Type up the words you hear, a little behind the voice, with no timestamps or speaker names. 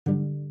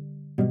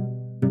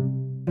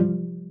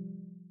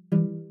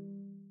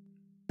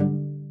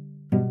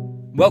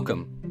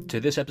Welcome to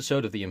this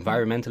episode of the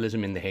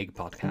Environmentalism in the Hague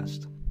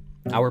podcast.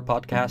 Our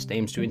podcast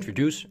aims to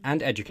introduce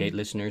and educate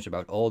listeners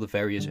about all the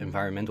various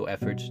environmental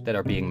efforts that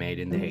are being made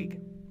in The Hague.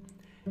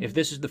 If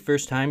this is the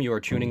first time you are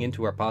tuning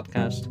into our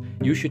podcast,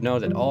 you should know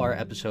that all our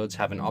episodes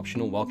have an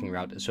optional walking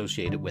route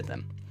associated with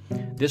them.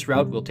 This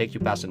route will take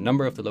you past a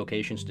number of the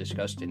locations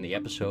discussed in the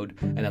episode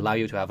and allow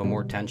you to have a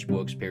more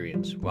tangible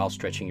experience while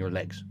stretching your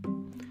legs.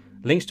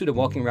 Links to the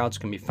walking routes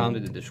can be found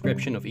in the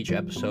description of each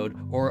episode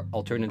or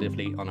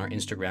alternatively on our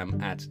Instagram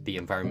at The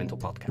Environmental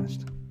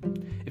Podcast.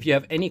 If you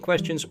have any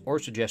questions or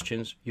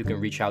suggestions, you can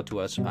reach out to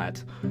us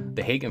at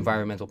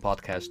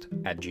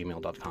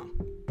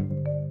thehageenvironmentalpodcast@gmail.com.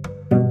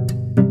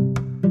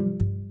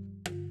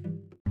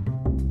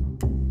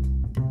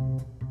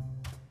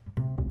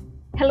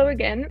 Hello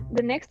again.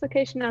 The next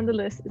location on the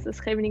list is the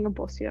Scheveningen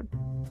bosje.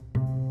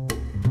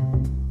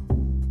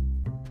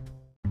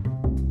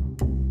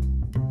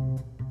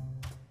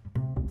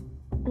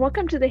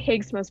 Welcome to The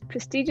Hague's most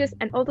prestigious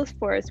and oldest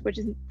forest, which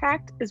in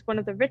fact is one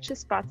of the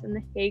richest spots in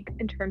The Hague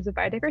in terms of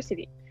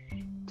biodiversity.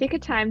 Take a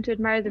time to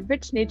admire the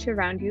rich nature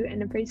around you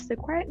and embrace the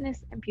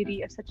quietness and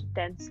beauty of such a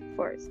dense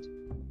forest.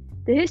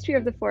 The history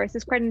of the forest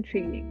is quite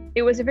intriguing.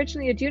 It was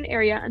originally a dune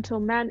area until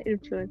man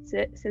influenced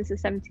it since the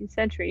 17th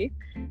century.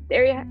 The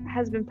area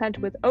has been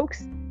planted with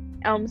oaks,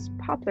 elms,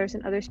 poplars,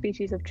 and other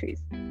species of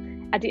trees.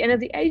 At the end of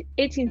the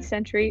 18th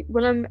century,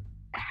 Willem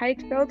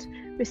Heidveld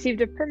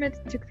received a permit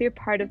to clear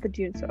part of the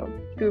dune soil.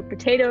 He grew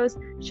potatoes,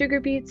 sugar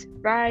beets,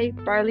 rye,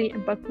 barley,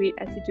 and buckwheat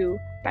as they do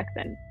back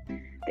then.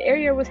 The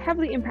area was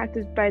heavily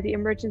impacted by the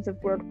emergence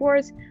of world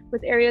wars,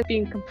 with areas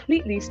being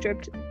completely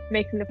stripped,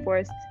 making the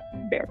forest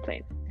bare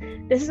plain.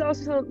 This has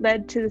also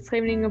led to the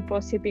Scheveningen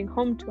bosje being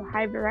home to a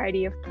high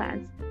variety of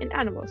plants and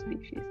animal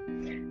species.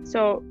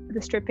 So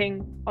the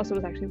stripping also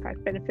was actually in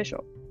fact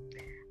beneficial.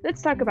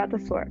 Let's talk about the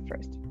flora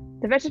first.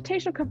 The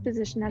vegetational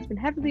composition has been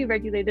heavily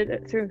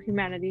regulated through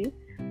humanity,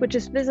 which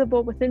is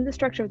visible within the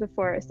structure of the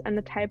forest and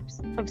the types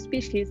of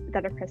species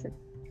that are present.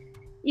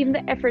 Even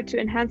the effort to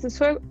enhance the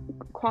soil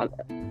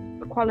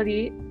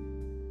quality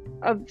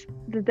of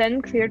the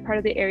then cleared part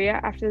of the area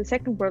after the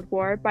Second World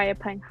War by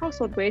applying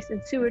household waste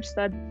and sewage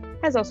sludge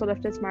has also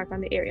left its mark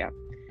on the area.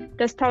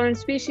 Dust-tolerant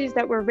species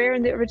that were rare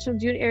in the original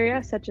dune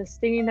area, such as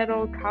stinging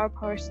nettle, cow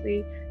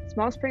parsley,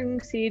 small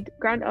spring seed,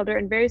 ground elder,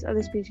 and various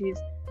other species,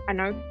 are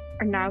now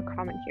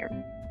common here.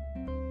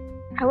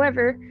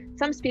 However,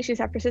 some species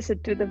have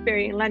persisted through the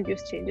varying land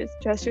use changes,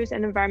 gestures,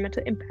 and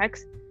environmental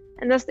impacts,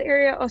 and thus the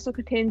area also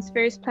contains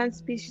various plant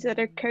species that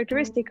are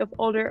characteristic of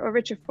older or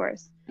richer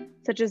forests,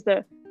 such as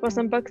the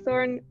bosom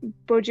buckthorn,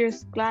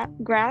 bosje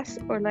grass,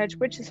 or large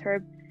witch's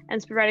herb,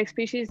 and sporadic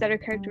species that are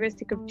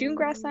characteristic of dune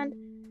grassland,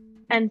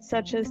 and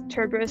such as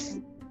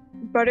tuberous,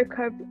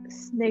 buttercup,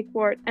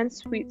 snakewort, and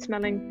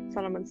sweet-smelling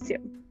Solomon's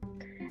seal.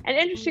 An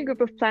interesting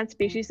group of plant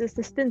species is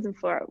the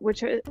stinsenflora,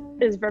 which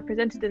is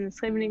represented in the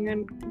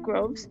Scheveningen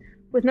groves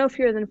with no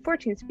fewer than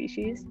 14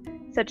 species,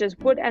 such as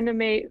wood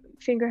anemone,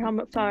 finger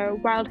helmet flower,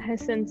 wild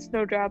hyacinth,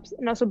 snowdrops,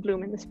 and also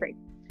bloom in the spring.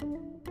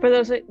 For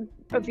those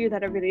of you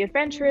that are really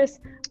adventurous,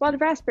 wild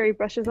raspberry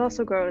bushes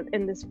also grow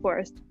in this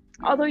forest,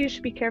 although you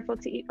should be careful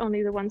to eat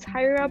only the ones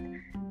higher up,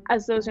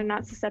 as those are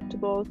not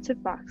susceptible to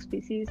fox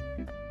species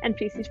and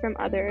feces from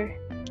other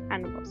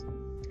animals.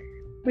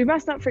 We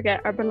must not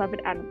forget our beloved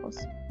animals.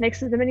 Next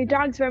to the many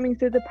dogs roaming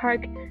through the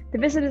park, the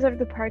visitors of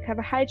the park have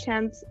a high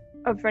chance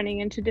of running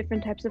into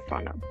different types of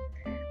fauna.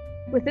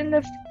 Within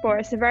the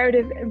forest, a variety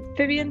of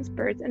amphibians,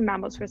 birds, and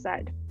mammals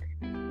reside.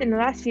 In the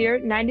last year,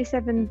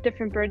 97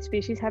 different bird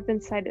species have been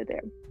sighted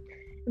there.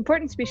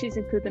 Important species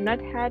include the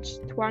nuthatch,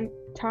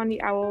 tawny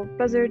owl,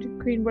 buzzard,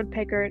 green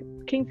woodpecker,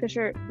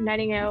 kingfisher,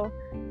 nightingale,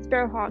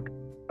 sparrowhawk,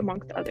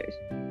 amongst others.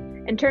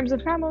 In terms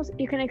of mammals,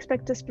 you can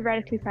expect to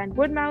sporadically find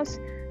wood mouse,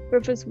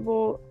 rufous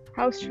vole,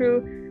 house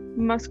shrew,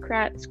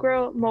 muskrat,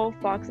 squirrel, mole,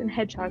 fox, and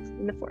hedgehogs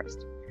in the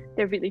forest.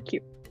 They're really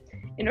cute.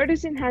 In order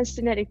to enhance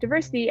genetic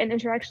diversity and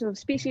interactions of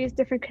species,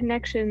 different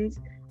connections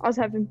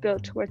also have been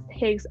built towards the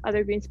Hague's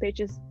other green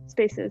spaces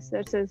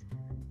such as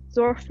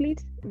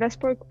Zorgvliet,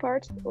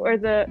 Vesperpark, or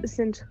the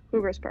Sint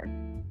Huberspark.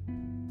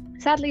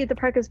 Sadly, the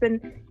park has been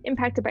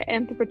impacted by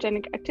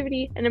anthropogenic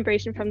activity and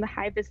abrasion from the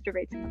high visitor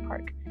rates in the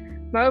park.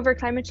 Moreover,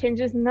 climate change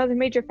is another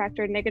major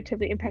factor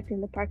negatively impacting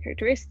the park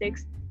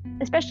characteristics,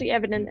 especially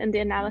evident in the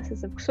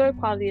analysis of soil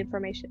quality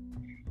information.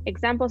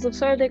 Examples of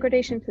soil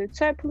degradation include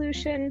soil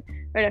pollution,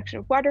 reduction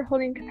of water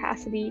holding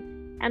capacity,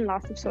 and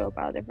loss of soil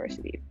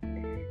biodiversity.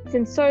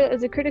 Since soil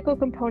is a critical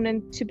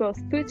component to both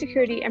food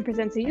security and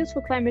presents a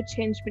useful climate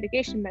change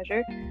mitigation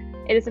measure,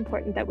 it is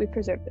important that we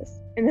preserve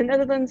this. In the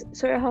Netherlands,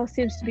 soil health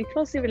seems to be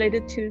closely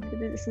related to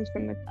the distance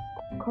from the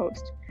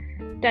coast.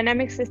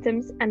 Dynamic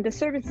systems and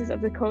disturbances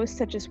of the coast,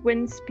 such as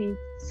wind speed,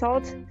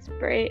 salt,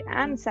 spray,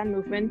 and sand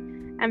movement,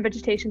 and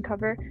vegetation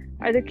cover,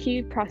 are the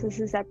key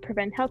processes that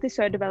prevent healthy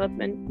soil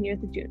development near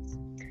the dunes.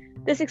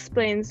 This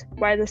explains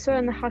why the soil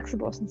in the Haagse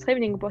bos and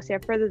Scheveningen bosje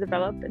are further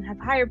developed and have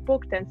higher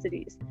bulk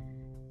densities,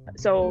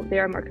 so they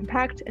are more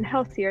compact and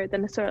healthier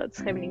than the soil at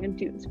Scheveningen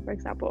dunes, for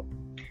example.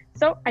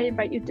 So I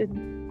invite you to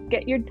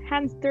get your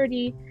hands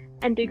dirty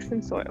and dig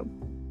some soil.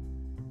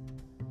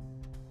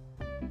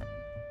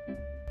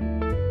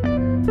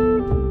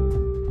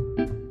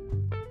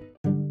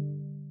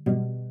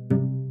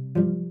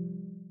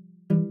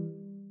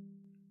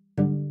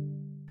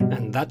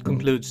 And that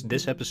concludes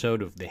this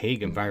episode of the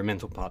Hague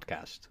Environmental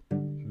Podcast.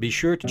 Be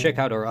sure to check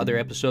out our other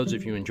episodes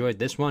if you enjoyed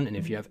this one, and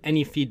if you have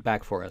any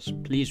feedback for us,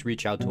 please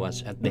reach out to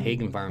us at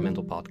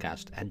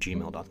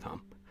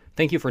thehageenvironmentalpodcast@gmail.com.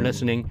 Thank you for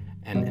listening,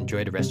 and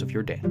enjoy the rest of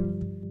your day.